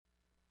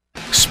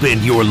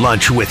Spend your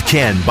lunch with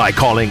Ken by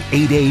calling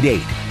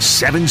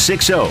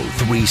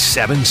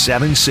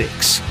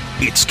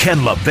 888-760-3776. It's Ken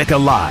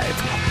LaVicka Live.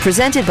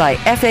 Presented by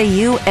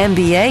FAU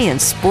MBA and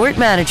Sport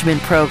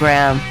Management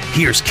Program.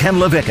 Here's Ken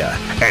LaVicka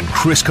and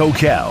Chris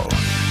Kokell.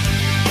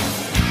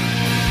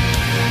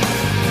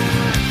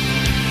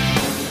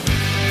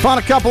 Fun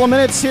a couple of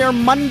minutes here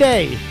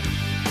Monday.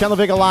 Ken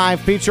LaVicka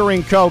Live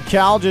featuring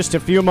Kokell, just a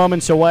few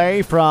moments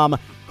away from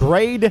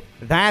Grade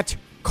That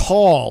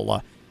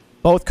Call.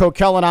 Both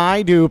Kokell and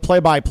I do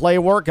play-by-play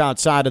work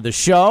outside of the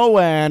show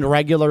and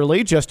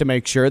regularly just to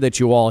make sure that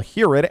you all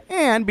hear it.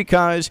 And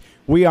because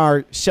we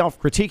are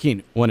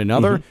self-critiquing one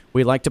another,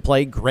 we like to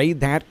play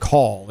Grade That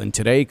Call. And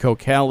today,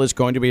 Kokell is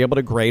going to be able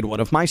to grade one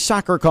of my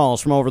soccer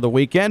calls from over the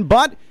weekend.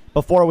 But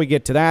before we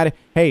get to that,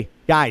 hey,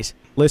 guys,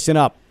 listen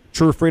up.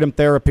 True Freedom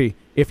Therapy.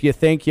 If you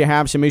think you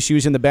have some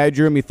issues in the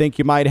bedroom, you think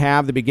you might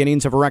have the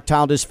beginnings of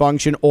erectile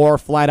dysfunction or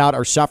flat out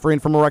are suffering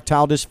from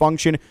erectile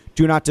dysfunction,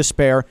 do not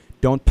despair.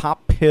 Don't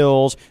pop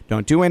pills.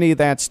 Don't do any of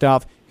that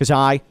stuff because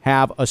I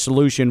have a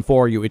solution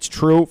for you. It's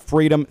True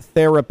Freedom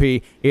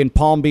Therapy in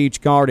Palm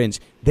Beach Gardens.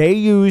 They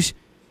use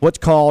what's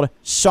called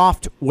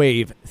soft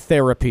wave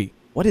therapy.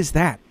 What is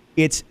that?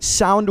 It's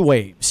sound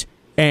waves.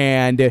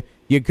 And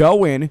you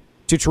go in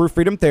to True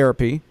Freedom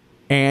Therapy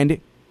and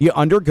you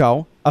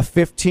undergo a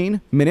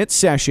 15-minute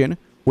session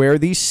where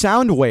these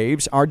sound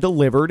waves are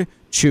delivered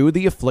to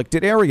the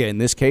afflicted area. In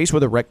this case,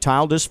 with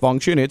erectile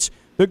dysfunction, it's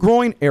the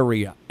groin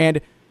area. And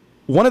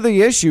one of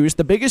the issues,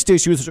 the biggest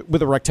issues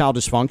with erectile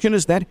dysfunction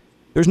is that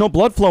there's no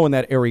blood flow in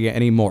that area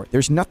anymore.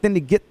 There's nothing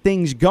to get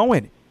things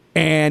going.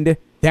 And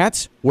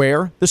that's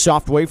where the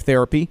soft wave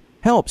therapy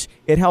helps.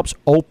 It helps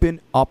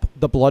open up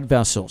the blood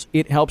vessels.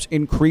 It helps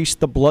increase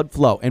the blood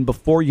flow. And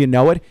before you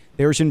know it,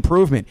 there's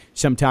improvement.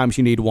 Sometimes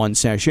you need one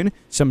session.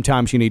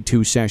 Sometimes you need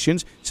 2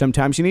 sessions.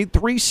 Sometimes you need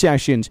 3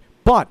 sessions.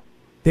 But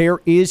there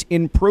is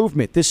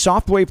improvement. This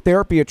soft wave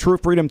therapy at True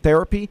Freedom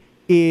Therapy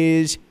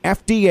is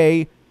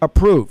FDA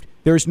approved.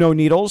 There's no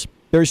needles.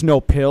 There's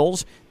no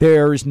pills.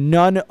 There's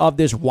none of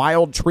this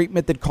wild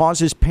treatment that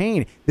causes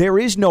pain. There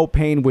is no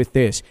pain with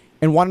this.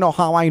 And want to know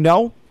how I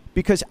know?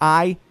 Because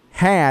I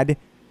had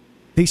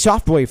the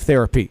soft wave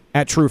therapy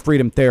at True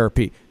Freedom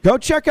Therapy. Go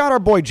check out our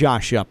boy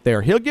Josh up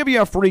there. He'll give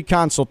you a free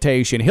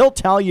consultation. He'll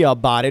tell you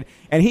about it,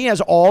 and he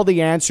has all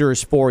the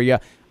answers for you.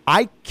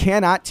 I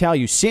cannot tell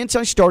you, since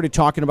I started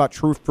talking about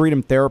True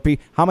Freedom Therapy,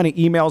 how many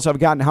emails I've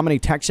gotten, how many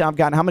texts I've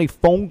gotten, how many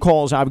phone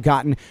calls I've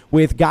gotten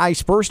with guys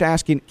first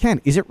asking,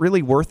 Ken, is it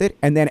really worth it?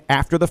 And then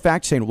after the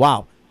fact saying,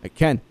 wow,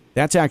 Ken,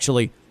 that's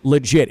actually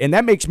legit. And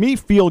that makes me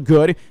feel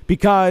good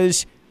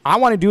because I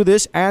want to do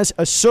this as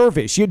a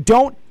service. You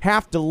don't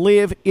have to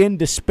live in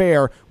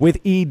despair with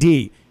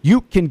ED.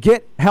 You can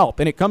get help,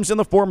 and it comes in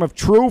the form of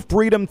True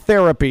Freedom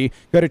Therapy.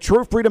 Go to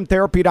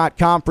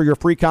truefreedomtherapy.com for your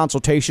free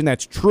consultation.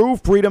 That's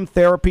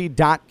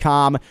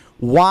truefreedomtherapy.com.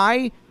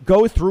 Why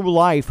go through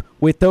life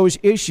with those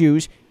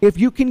issues if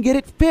you can get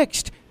it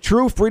fixed?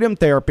 True Freedom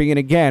Therapy, and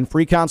again,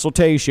 free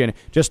consultation.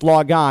 Just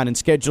log on and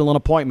schedule an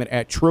appointment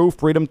at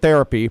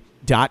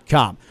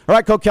truefreedomtherapy.com. All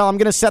right, Kokell, I'm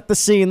going to set the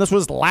scene. This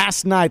was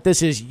last night.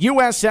 This is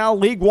USL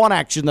League One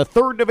action, the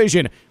 3rd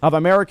division of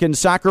American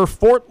soccer.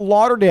 Fort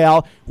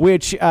Lauderdale,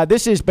 which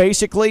this is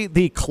basically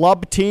the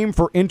club team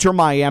for Inter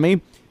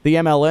Miami, the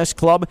MLS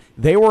club.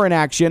 They were in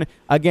action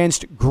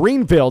against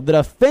Greenville, the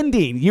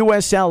defending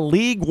USL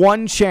League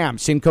One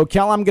champs. In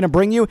Kokell, I'm going to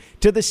bring you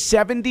to the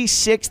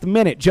 76th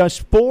minute.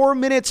 Just 4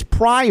 minutes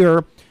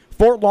prior,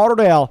 Fort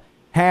Lauderdale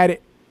had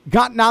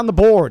gotten on the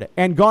board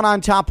and gone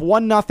on top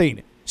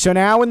 1-0. So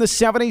now in the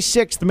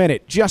 76th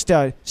minute, just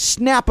a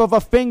snap of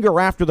a finger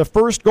after the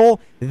first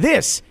goal,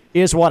 this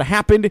is what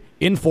happened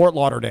in Fort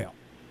Lauderdale.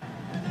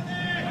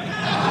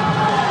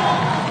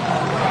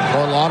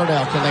 Fort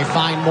Lauderdale, can they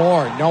find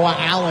more? Noah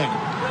Allen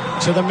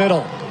to the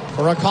middle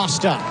for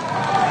Acosta.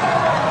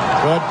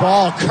 Good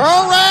ball. Curry!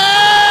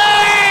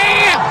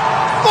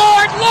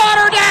 Fort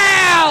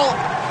Lauderdale!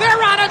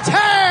 They're on a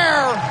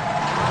tear!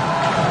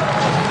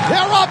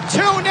 They're up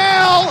 2-0,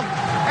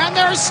 and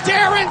they're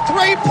staring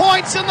 3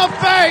 points in the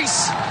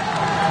face.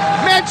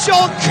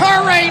 Mitchell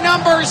Curry,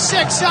 number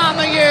 6 on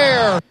the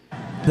year.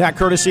 That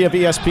courtesy of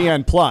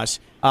ESPN+.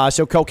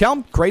 So,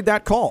 Kokell, grade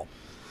that call.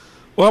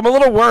 Well, I'm a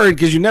little worried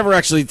because you never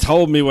actually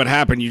told me what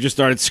happened. You just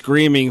started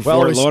screaming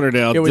Fort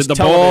Lauderdale. Did the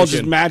ball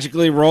just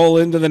magically roll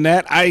into the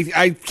net?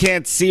 I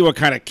can't see what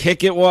kind of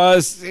kick it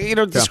was.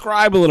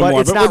 Describe a little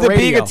more. But with it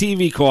being a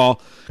TV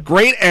call,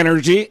 great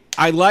energy.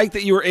 I like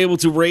that you were able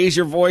to raise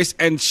your voice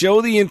and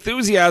show the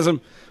enthusiasm,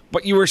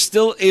 but you were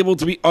still able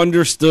to be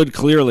understood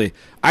clearly.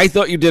 I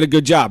thought you did a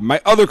good job.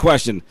 My other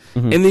question,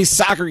 in these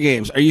soccer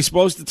games, are you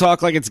supposed to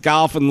talk like it's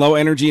golf and low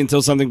energy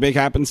until something big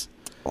happens?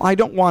 Well, I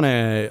don't want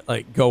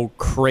to go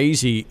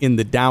crazy in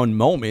the down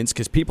moments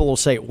because people will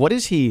say, "What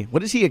is he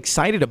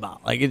excited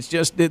about?" Like it's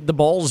just the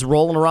ball's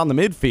rolling around the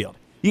midfield.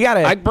 You got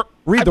to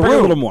read the room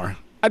a little more.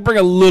 I'd bring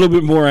a little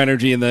bit more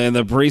energy in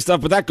the pre stuff,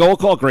 but that goal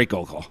call, great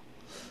goal call.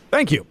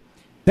 Thank you.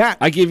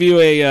 I give you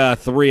a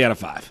 3 out of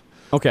 5.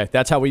 Okay,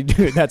 that's how we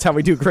do. That's how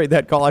we do grade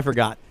that call. I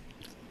forgot.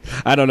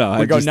 I don't know.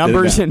 We go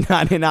numbers and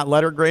not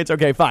letter grades?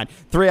 Okay, fine.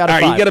 3 out of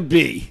 5. All right, you get a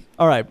B.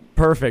 All right,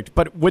 perfect.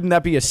 But wouldn't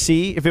that be a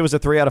C? If it was a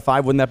 3 out of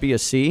 5, wouldn't that be a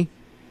C?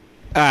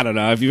 I don't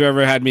know. If you've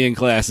ever had me in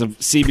class, a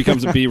C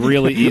becomes a B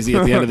really easy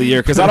at the end of the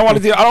year because I don't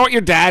want your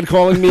dad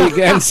calling me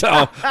again.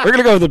 So we're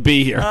gonna go with a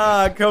B here.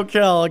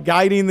 Kokell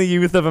guiding the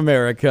youth of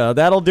America.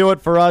 That'll do it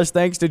for us.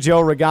 Thanks to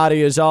Joe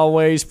Rigatti as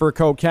always for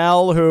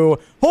Kokell, who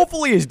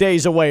hopefully is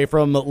days away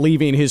from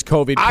leaving his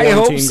COVID quarantine. I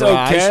hope so,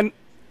 garage. Ken.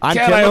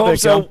 I hope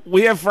so.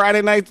 We have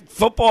Friday night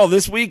football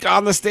this week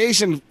on the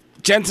station.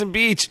 Jensen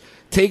Beach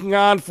taking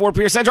on Fort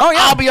Pierce Central. Oh, yeah.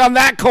 I'll be on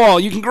that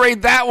call. You can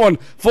grade that one.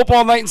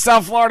 Football night in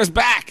South Florida's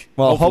back.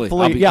 Well,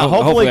 hopefully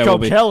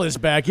Kokell is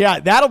back. Yeah,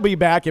 that'll be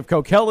back. If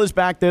Kokell is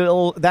back,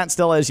 that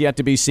still has yet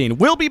to be seen.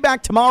 We'll be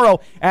back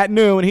tomorrow at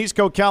noon. He's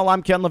Kokell.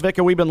 I'm Ken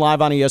LaVicka. We've been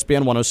live on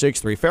ESPN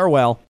 106.3. Farewell.